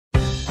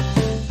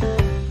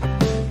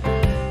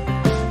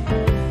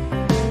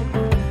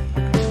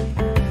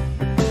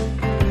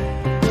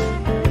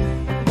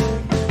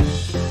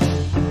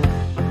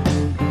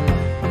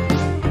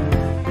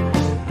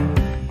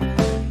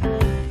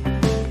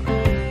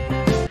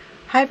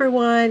Hi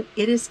everyone,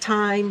 it is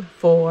time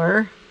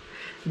for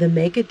the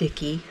Make a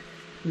Dickey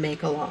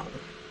Make Along.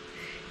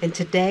 And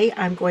today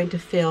I'm going to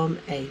film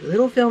a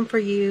little film for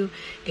you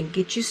and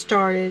get you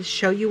started,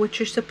 show you what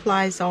your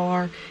supplies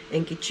are,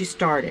 and get you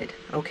started,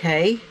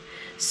 okay?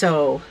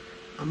 So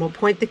I'm going to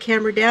point the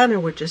camera down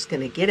and we're just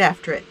going to get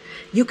after it.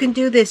 You can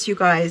do this, you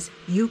guys.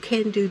 You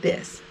can do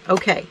this.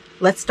 Okay,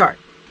 let's start.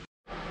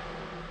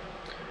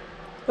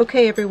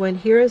 Okay everyone,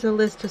 here is a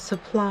list of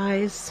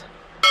supplies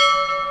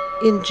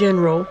in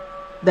general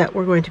that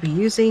we're going to be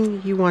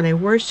using. You want a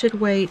worsted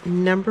weight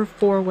number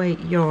 4 weight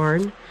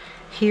yarn.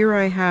 Here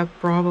I have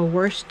Bravo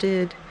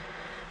worsted,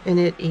 and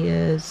it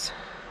is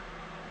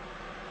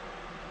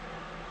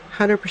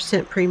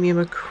 100%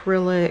 premium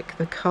acrylic.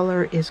 The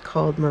color is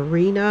called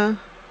Marina.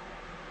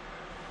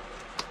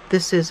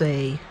 This is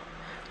a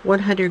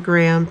 100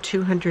 gram,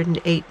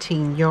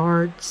 218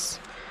 yards.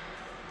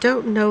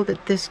 Don't know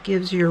that this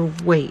gives your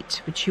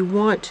weight, but you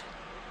want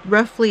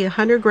roughly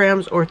 100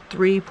 grams or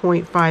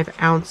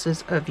 3.5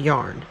 ounces of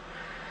yarn,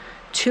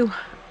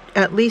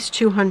 at least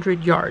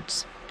 200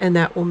 yards, and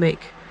that will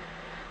make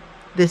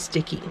this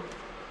Dickey.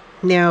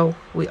 Now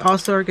we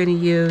also are going to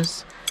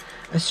use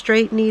a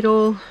straight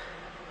needle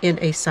in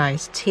a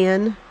size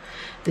 10.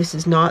 This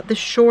is not the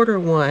shorter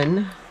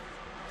one.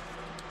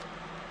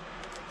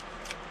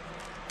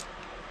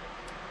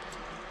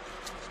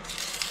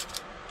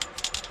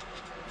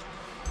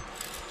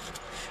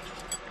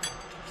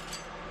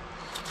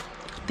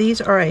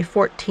 These are a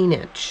 14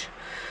 inch.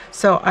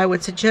 So I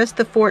would suggest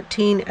the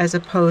 14 as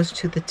opposed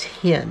to the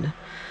 10,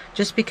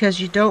 just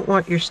because you don't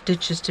want your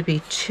stitches to be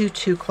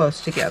too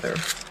close together.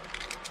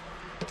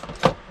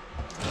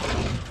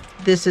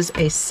 This is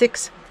a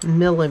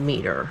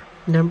 6mm,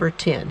 number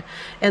 10.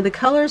 And the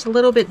color is a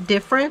little bit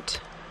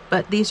different,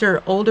 but these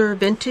are older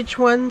vintage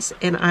ones,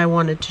 and I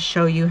wanted to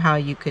show you how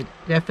you could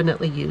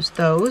definitely use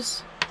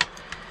those.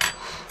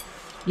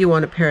 You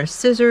want a pair of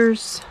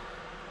scissors,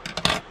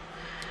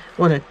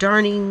 want a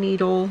darning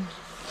needle,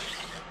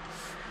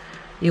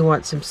 you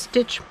want some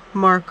stitch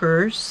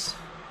markers,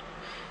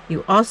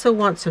 you also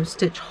want some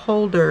stitch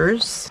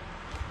holders.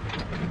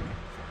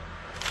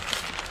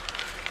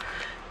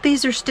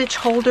 These are stitch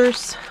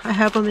holders. I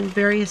have them in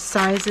various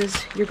sizes.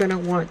 You're going to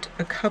want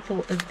a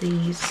couple of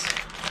these.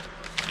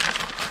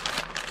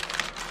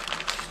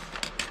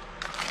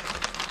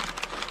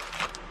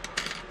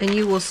 And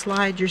you will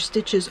slide your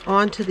stitches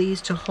onto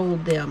these to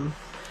hold them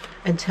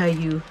until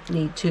you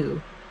need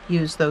to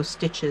use those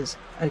stitches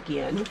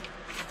again.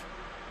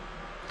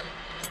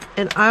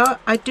 And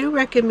I do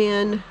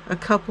recommend a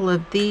couple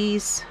of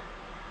these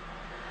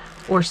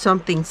or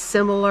something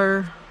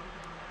similar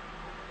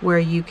where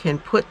you can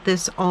put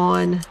this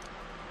on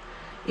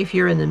if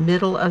you're in the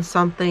middle of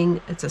something.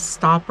 It's a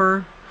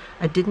stopper.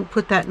 I didn't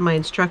put that in my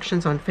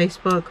instructions on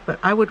Facebook, but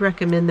I would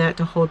recommend that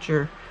to hold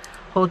your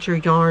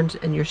yarns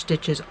and your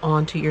stitches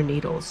onto your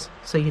needles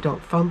so you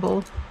don't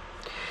fumble.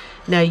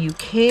 Now you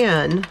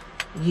can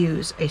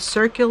use a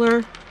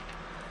circular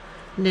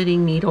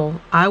knitting needle.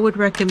 I would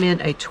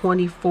recommend a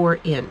 24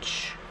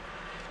 inch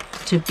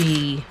to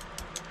be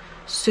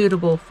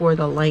suitable for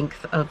the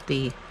length of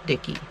the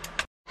Dickey.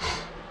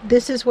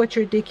 This is what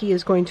your Dickey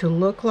is going to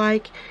look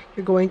like.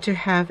 You're going to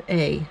have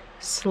a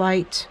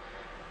slight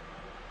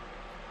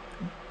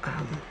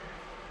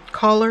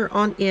collar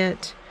on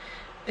it,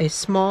 a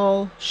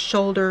small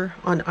shoulder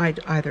on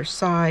either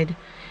side,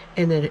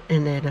 and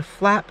then a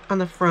flap on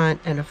the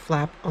front and a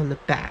flap on the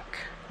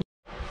back.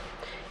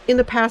 In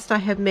the past, I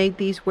have made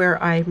these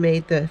where I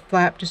made the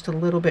flap just a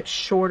little bit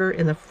shorter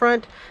in the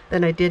front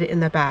than I did it in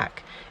the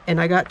back.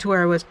 And I got to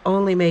where I was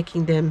only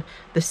making them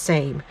the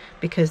same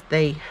because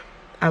I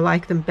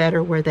like them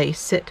better where they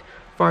sit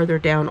farther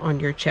down on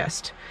your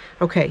chest.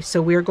 Okay,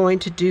 so we're going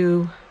to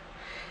do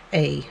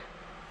a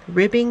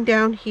ribbing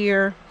down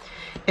here.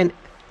 And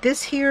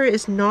this here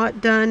is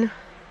not done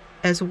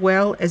as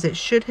well as it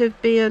should have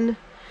been.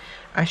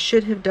 I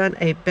should have done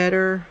a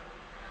better.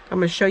 I'm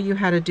going to show you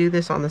how to do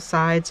this on the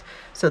sides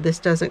so this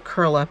doesn't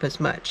curl up as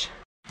much.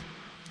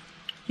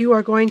 You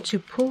are going to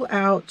pull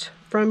out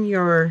from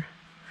your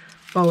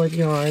ball of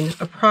yarn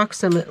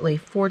approximately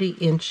 40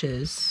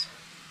 inches.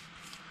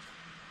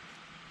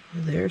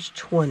 There's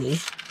 20.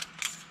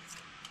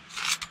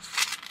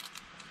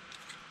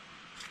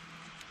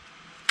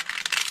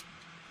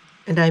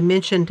 And I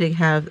mentioned to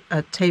have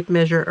a tape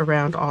measure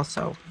around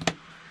also,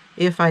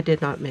 if I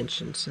did not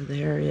mention. So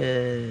there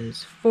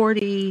is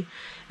 40,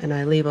 and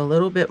I leave a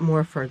little bit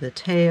more for the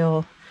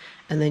tail,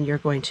 and then you're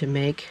going to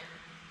make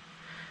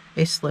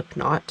a slip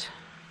knot.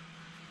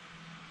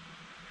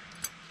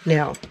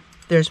 Now,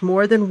 there's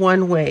more than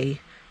one way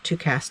to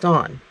cast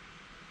on.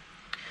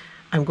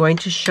 I'm going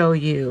to show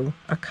you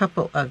a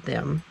couple of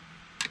them.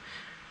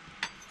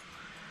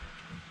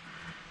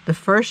 The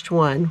first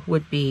one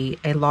would be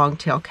a long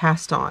tail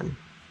cast on.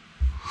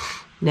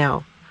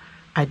 Now,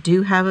 I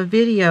do have a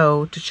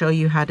video to show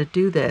you how to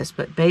do this,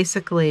 but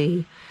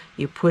basically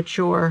you put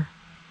your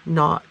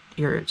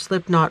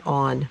slip knot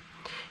on.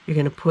 You're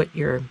going to put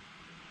your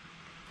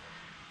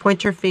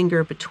pointer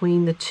finger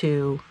between the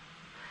two.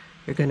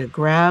 You're going to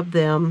grab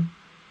them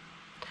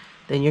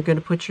Then you're going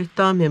to put your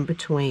thumb in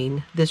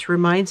between. This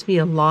reminds me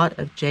a lot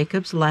of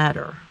Jacob's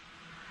ladder.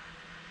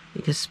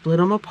 You can split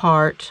them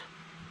apart.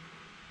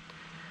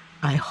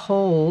 I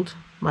hold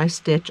my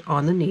stitch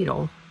on the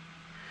needle.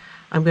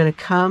 I'm going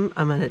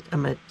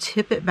to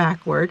tip it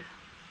backward.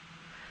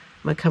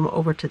 I'm going to come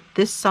over to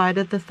this side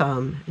of the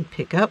thumb and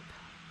pick up.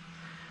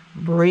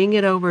 Bring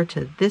it over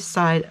to this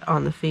side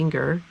on the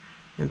finger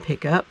and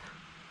pick up.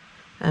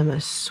 I'm going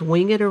to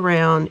swing it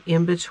around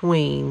in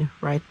between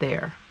right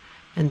there.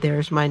 And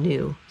there's my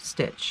new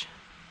stitch.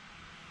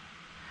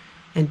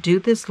 And do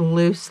this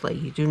loosely.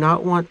 You do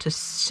not want to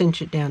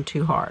cinch it down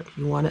too hard.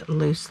 You want it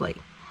loosely.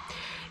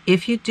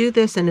 If you do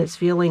this and it's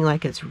feeling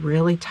like it's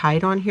really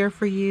tight on here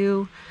for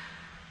you,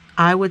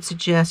 I would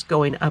suggest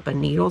going up a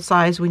needle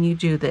size when you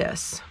do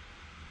this.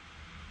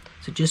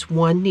 So just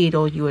one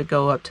needle, you would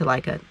go up to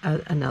like a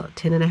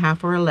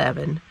 10.5 or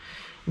 11,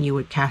 and you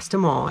would cast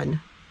them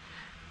on.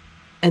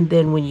 And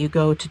then when you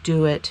go to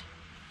do it,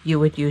 you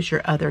would use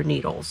your other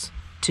needles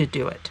to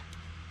do it.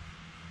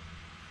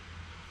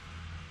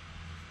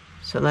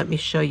 So let me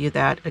show you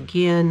that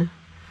again.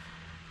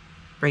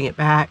 Bring it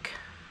back,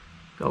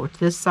 go to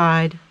this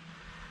side,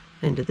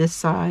 then to this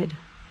side,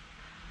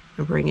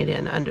 and bring it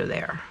in under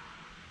there.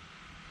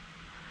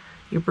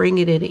 You're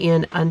bringing it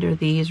in under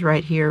these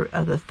right here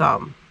of the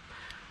thumb.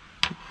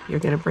 You're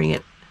going to bring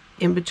it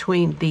in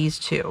between these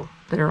two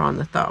that are on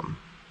the thumb,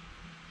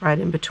 right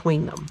in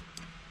between them.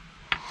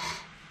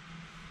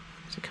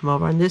 So come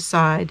over on this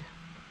side,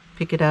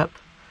 pick it up,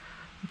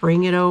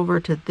 bring it over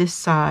to this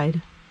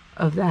side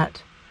of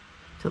that,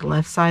 to the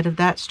left side of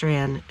that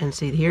strand, and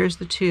see, here's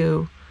the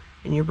two,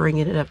 and you're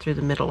bringing it up through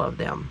the middle of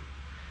them.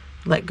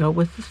 Let go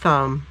with the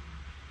thumb,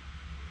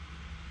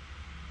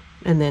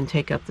 and then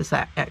take up this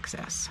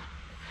excess.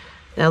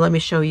 Now let me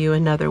show you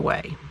another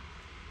way.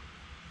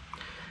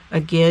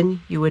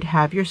 Again, you would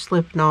have your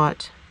slip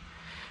knot.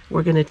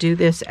 We're going to do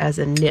this as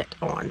a knit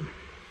on.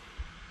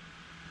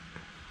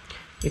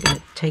 You're going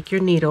to take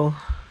your needle,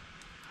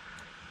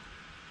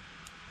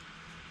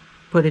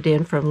 put it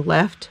in from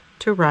left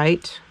to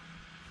right,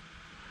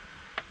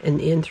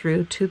 and in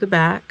through to the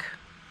back.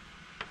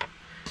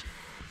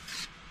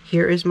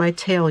 Here is my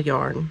tail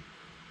yarn.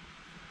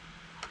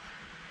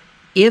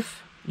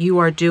 If you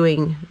are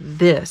doing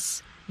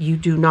this, you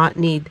do not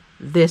need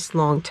this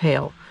long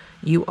tail.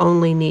 You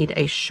only need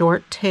a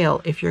short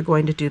tail if you're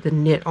going to do the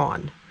knit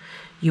on.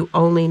 You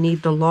only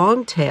need the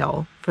long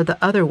tail for the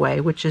other way,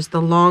 which is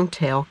the long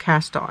tail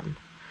cast on.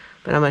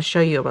 But I'm going to show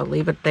you, I'm going to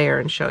leave it there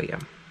and show you.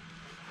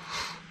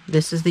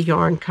 This is the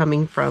yarn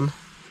coming from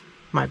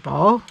my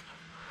ball.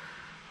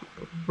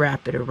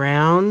 Wrap it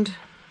around.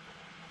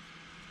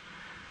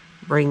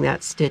 Bring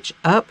that stitch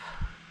up.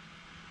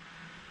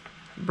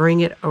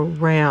 Bring it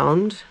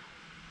around.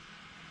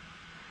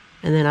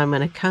 And then I'm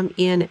going to come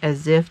in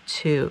as if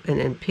to, and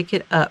then pick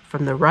it up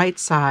from the right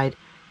side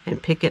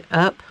and pick it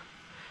up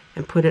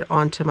and put it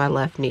onto my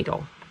left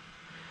needle.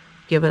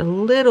 Give it a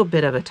little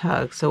bit of a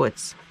tug so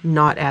it's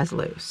not as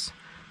loose.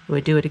 We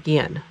do it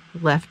again,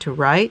 left to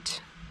right,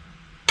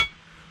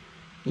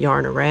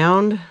 yarn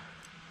around.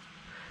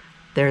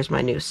 There's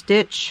my new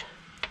stitch.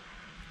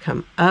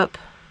 Come up,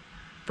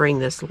 bring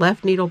this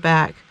left needle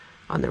back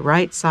on the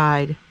right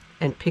side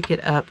and pick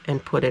it up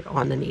and put it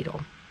on the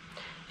needle.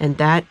 And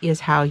that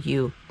is how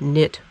you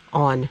knit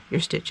on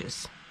your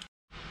stitches.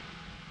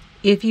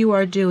 If you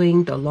are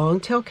doing the long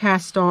tail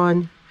cast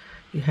on,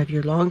 you have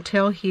your long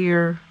tail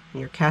here, and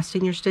you're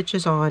casting your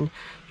stitches on,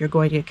 you're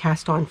going to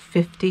cast on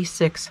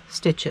 56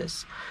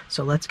 stitches.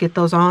 So let's get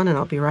those on and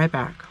I'll be right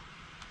back.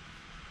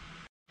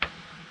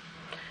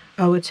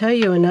 I will tell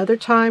you another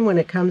time when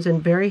it comes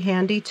in very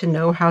handy to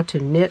know how to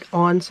knit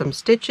on some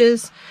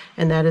stitches,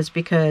 and that is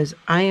because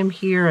I am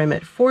here, I'm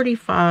at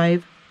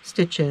 45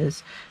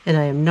 stitches, and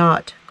I am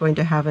not going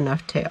to have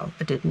enough tail.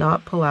 I did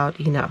not pull out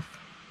enough.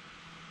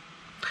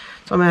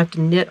 So I'm going to have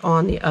to knit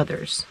on the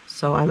others.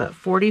 So I'm at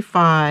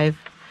 45,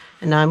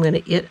 and now I'm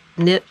going to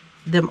knit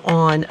them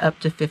on up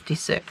to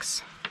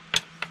 56.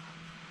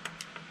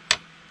 So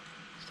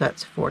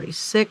that's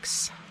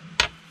 46.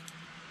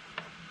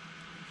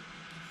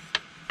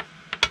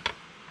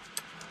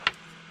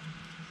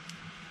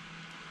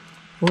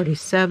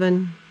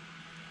 47.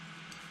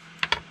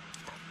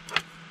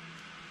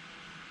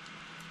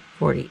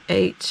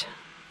 48.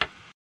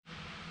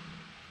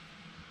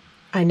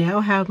 I now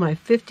have my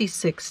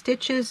 56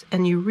 stitches,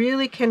 and you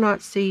really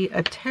cannot see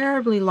a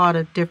terribly lot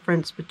of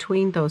difference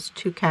between those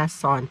two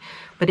casts on,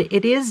 but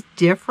it is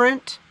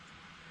different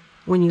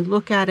when you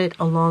look at it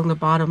along the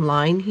bottom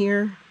line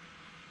here.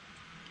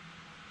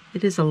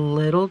 It is a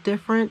little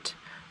different,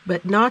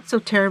 but not so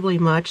terribly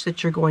much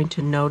that you're going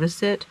to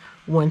notice it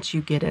once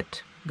you get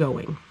it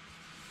going.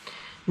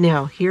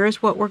 Now,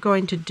 here's what we're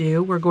going to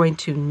do. We're going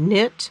to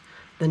knit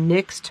the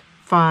next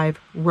 5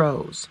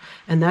 rows,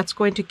 and that's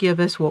going to give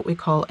us what we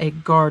call a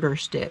garter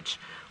stitch.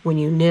 When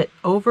you knit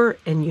over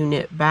and you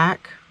knit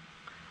back,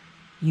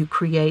 you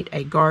create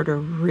a garter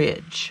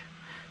ridge.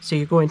 So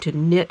you're going to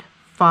knit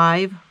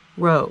 5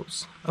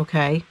 rows,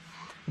 okay?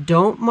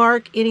 Don't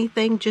mark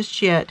anything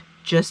just yet,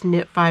 just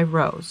knit 5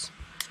 rows.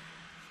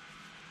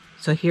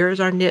 So here's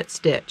our knit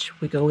stitch.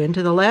 We go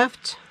into the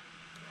left,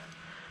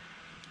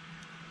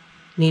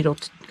 needle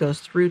goes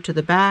through to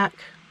the back,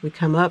 we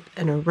come up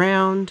and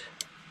around.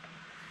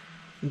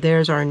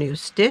 There's our new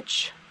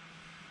stitch,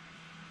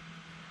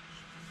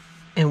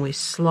 and we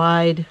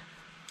slide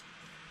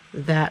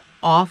that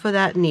off of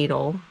that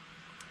needle,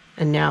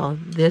 and now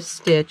this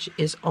stitch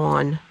is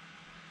on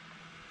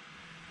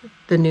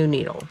the new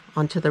needle,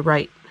 onto the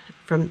right,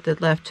 from the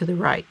left to the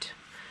right.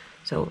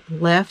 So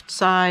left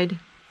side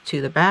to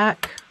the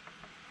back,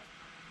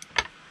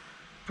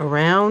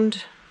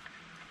 around,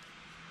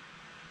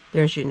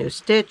 there's your new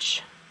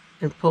stitch,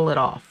 and pull it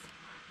off.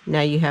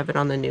 Now you have it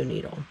on the new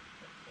needle.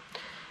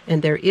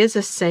 And there is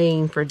a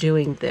saying for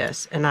doing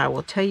this, and I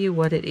will tell you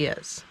what it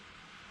is.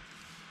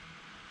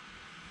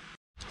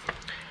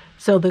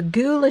 So the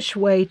ghoulish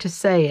way to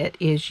say it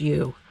is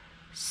you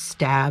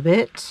stab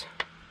it,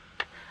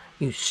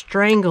 you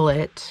strangle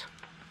it,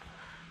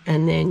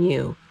 and then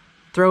you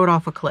throw it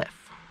off a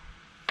cliff.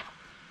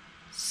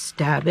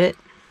 Stab it,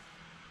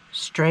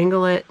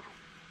 strangle it,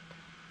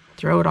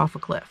 throw it off a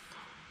cliff.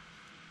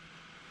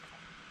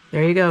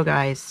 There you go,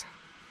 guys.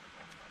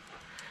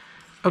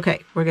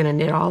 Okay, we're going to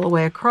knit all the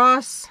way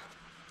across,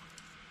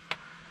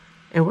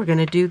 and we're going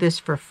to do this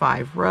for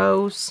 5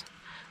 rows,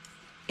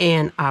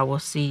 and I will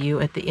see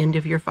you at the end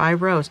of your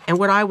 5 rows. And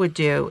what I would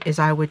do is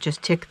I would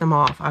just tick them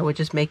off. I would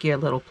just make you a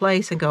little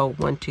place and go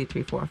 1, 2,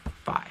 3, 4,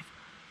 5,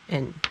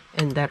 and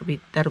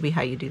that'll be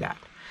how you do that.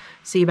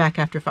 See you back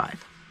after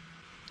 5.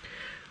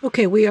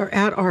 Okay, we are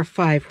at our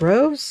 5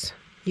 rows.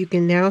 You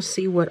can now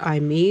see what I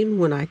mean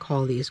when I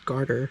call these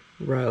garter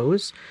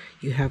rows.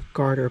 You have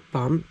garter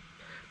bump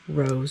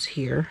rows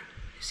here.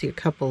 You see a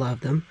couple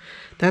of them.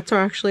 That's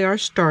actually our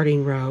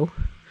starting row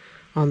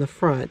on the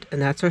front,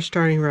 and that's our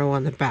starting row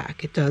on the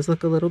back. It does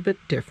look a little bit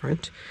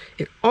different.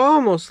 It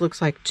almost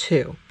looks like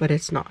 2, but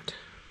it's not.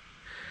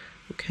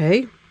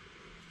 Okay.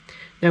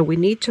 Now we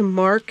need to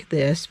mark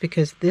this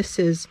because this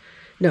is,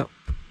 no,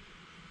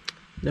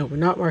 we're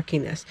not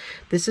marking this.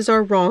 This is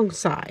our wrong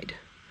side.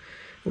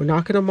 We're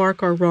not going to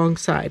mark our wrong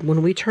side.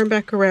 When we turn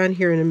back around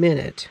here in a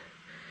minute,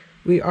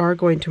 we are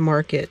going to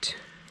mark it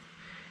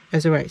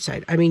as the right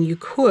side. I mean, you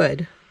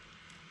could.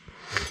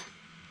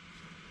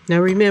 Now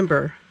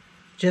remember,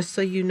 just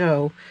so you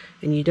know,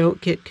 and you don't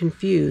get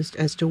confused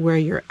as to where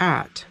you're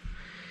at,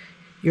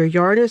 your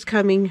yarn is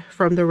coming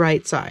from the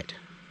right side,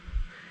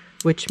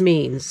 which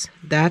means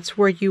that's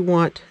where you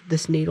want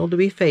this needle to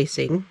be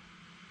facing.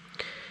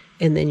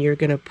 And then you're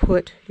going to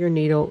put your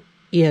needle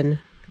in,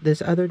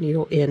 this other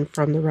needle in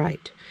from the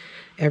right.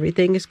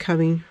 Everything is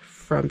coming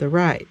from the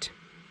right.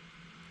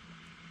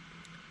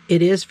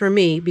 It is for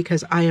me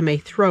because I am a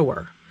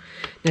thrower.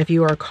 Now if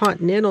you are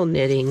continental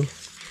knitting,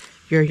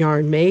 your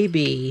yarn may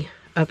be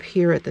up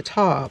here at the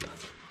top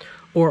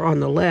or on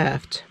the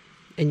left,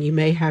 and you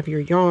may have your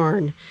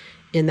yarn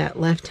in that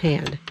left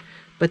hand,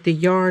 but the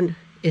yarn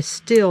is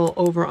still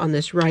over on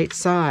this right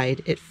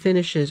side. It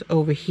finishes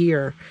over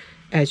here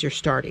as you're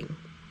starting.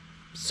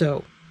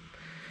 So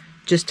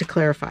just to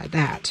clarify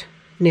that.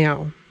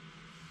 Now,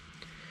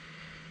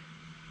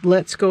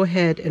 let's go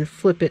ahead and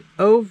flip it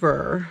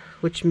over,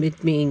 which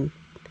would mean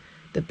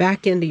the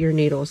back end of your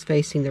needle is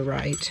facing the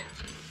right.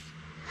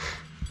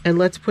 And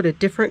let's put a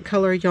different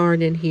color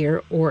yarn in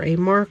here or a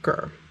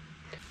marker.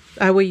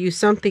 I will use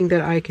something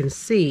that I can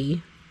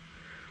see,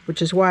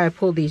 which is why I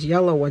pulled these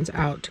yellow ones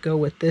out to go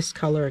with this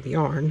color of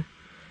yarn.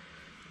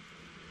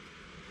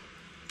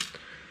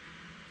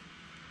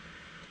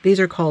 These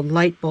are called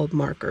light bulb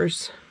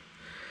markers.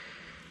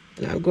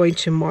 And I'm going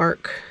to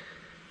mark,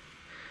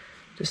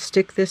 to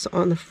stick this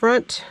on the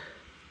front.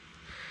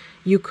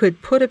 You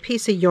could put a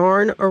piece of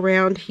yarn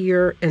around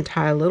here and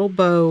tie a little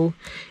bow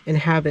and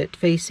have it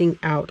facing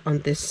out on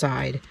this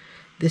side.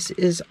 This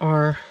is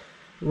our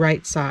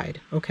right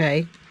side,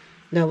 okay?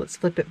 Now let's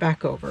flip it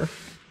back over.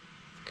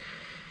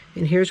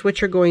 And here's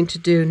what you're going to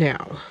do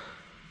now.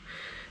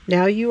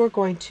 Now you are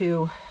going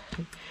to,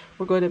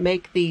 we're going to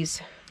make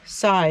these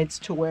sides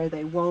to where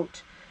they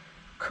won't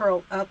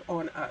curl up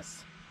on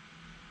us.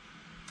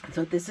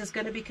 So this is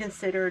going to be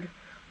considered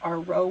our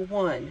row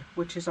 1,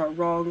 which is our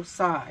wrong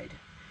side.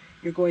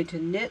 You're going to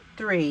knit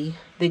 3,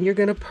 then you're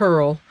going to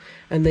purl,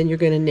 and then you're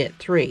going to knit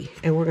 3.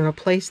 And we're going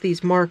to place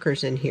these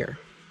markers in here.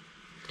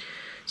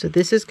 So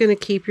this is going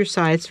to keep your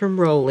sides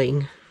from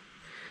rolling.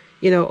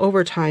 You know,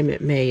 over time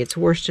it may. It's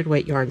worsted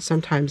weight yarn.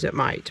 Sometimes it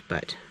might,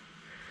 but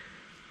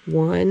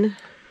 1,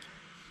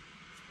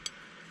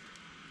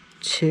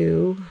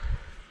 2,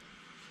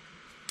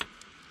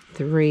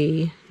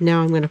 3.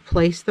 Now I'm going to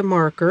place the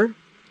marker.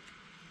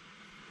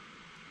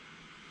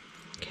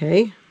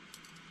 Okay.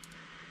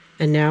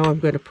 And now I'm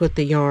going to put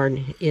the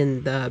yarn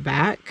in the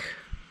back.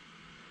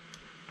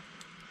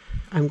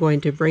 I'm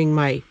going to bring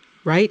my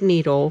right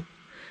needle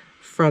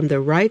from the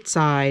right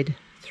side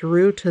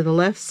through to the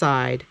left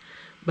side,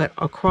 but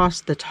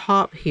across the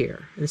top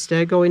here.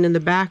 Instead of going in the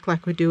back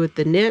like we do with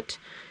the knit,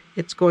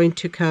 it's going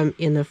to come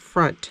in the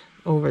front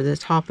over the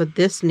top of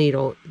this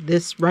needle.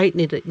 This right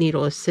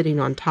needle is sitting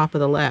on top of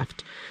the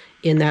left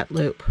in that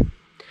loop.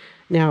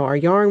 Now our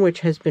yarn, which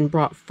has been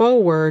brought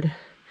forward,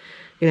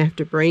 You're going to have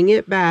to bring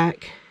it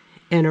back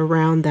and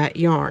around that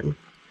yarn.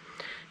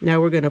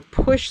 Now we're going to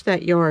push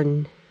that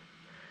yarn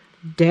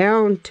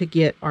down to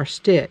get our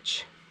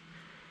stitch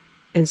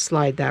and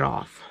slide that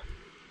off.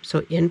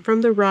 So in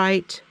from the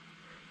right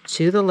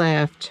to the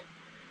left,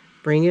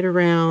 bring it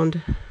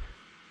around,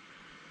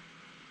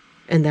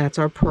 and that's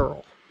our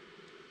purl.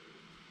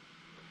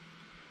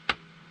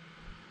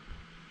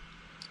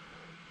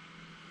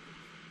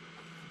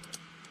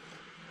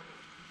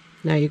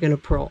 Now you're going to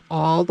purl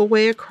all the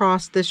way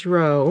across this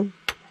row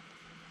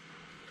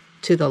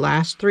to the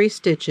last 3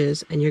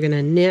 stitches, and you're going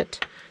to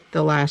knit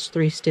the last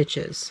 3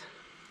 stitches.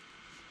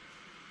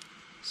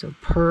 So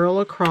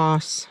purl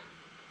across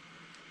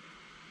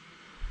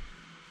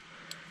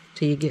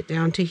till you get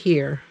down to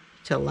here,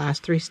 to the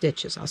last 3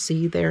 stitches. I'll see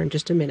you there in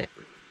just a minute.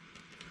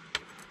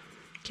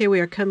 Okay,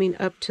 we are coming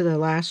up to the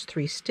last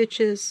 3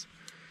 stitches.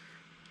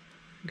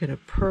 I'm going to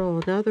purl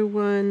another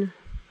one.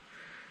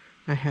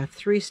 I have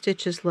 3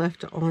 stitches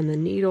left on the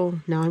needle.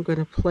 Now I'm going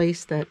to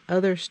place that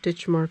other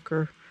stitch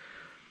marker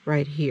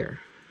right here.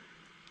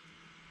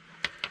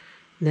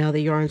 Now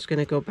the yarn's going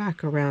to go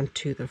back around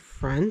to the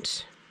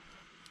front,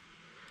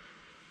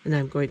 and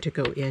I'm going to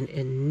go in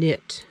and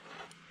knit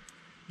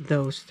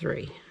those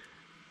 3.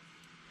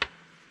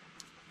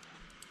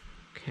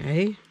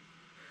 Okay,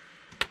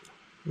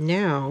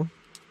 now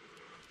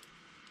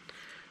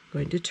I'm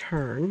going to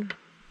turn.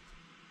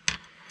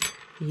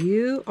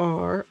 You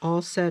are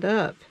all set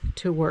up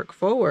to work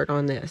forward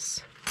on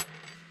this.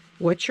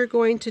 What you're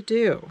going to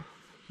do,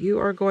 you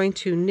are going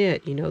to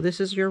knit. You know,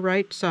 this is your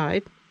right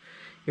side.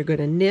 You're going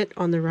to knit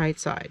on the right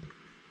side.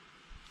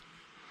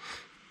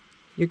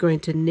 You're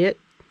going to knit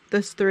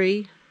this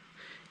 3.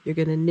 You're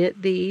going to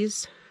knit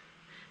these,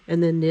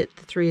 and then knit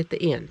the 3 at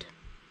the end.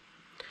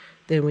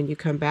 Then when you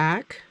come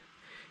back,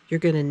 you're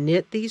going to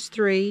knit these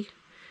 3.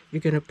 You're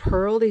going to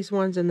purl these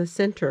ones in the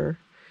center,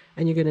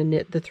 and you're going to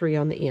knit the 3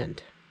 on the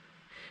end.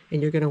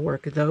 And you're going to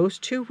work those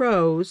 2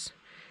 rows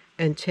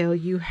until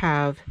you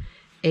have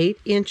 8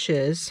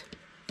 inches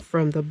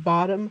from the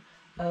bottom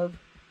of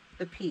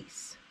the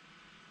piece.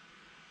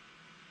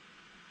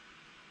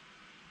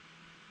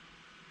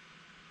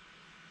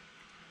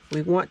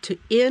 We want to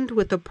end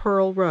with a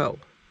purl row.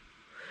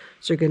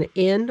 So you're going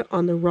to end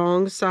on the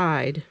wrong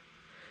side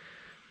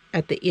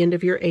at the end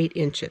of your 8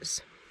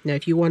 inches. Now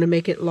if you want to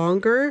make it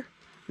longer,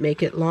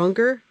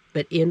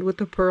 but end with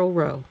the purl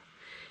row.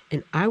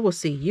 And I will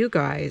see you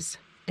guys,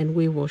 and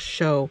we will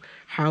show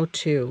how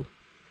to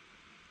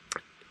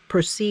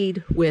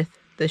proceed with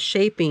the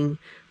shaping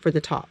for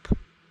the top.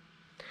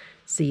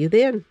 See you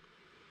then.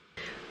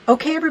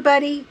 Okay,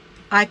 everybody,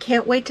 I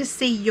can't wait to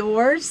see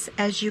yours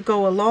as you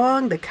go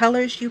along, the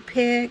colors you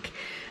pick,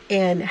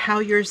 and how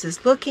yours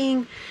is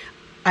looking.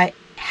 I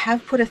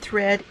have put a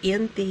thread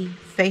in the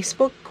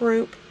Facebook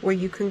group where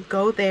you can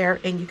go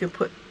there and you can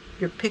put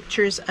your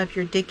pictures of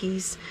your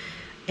Dickies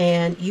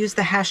and use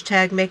the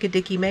hashtag Make a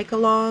Dickey Make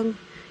Along.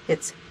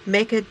 It's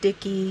Make a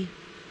Dickey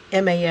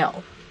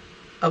MAL.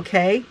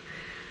 Okay?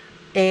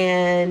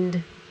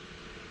 And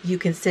you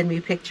can send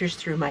me pictures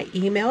through my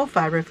email,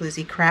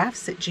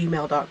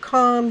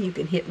 fiberflooziecrafts@gmail.com. You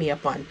can hit me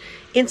up on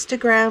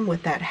Instagram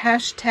with that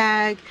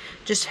hashtag,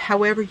 just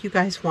however you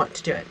guys want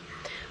to do it.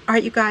 All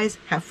right, you guys,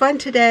 have fun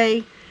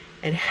today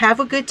and have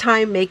a good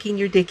time making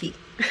your Dickey.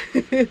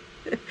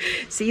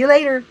 See you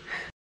later.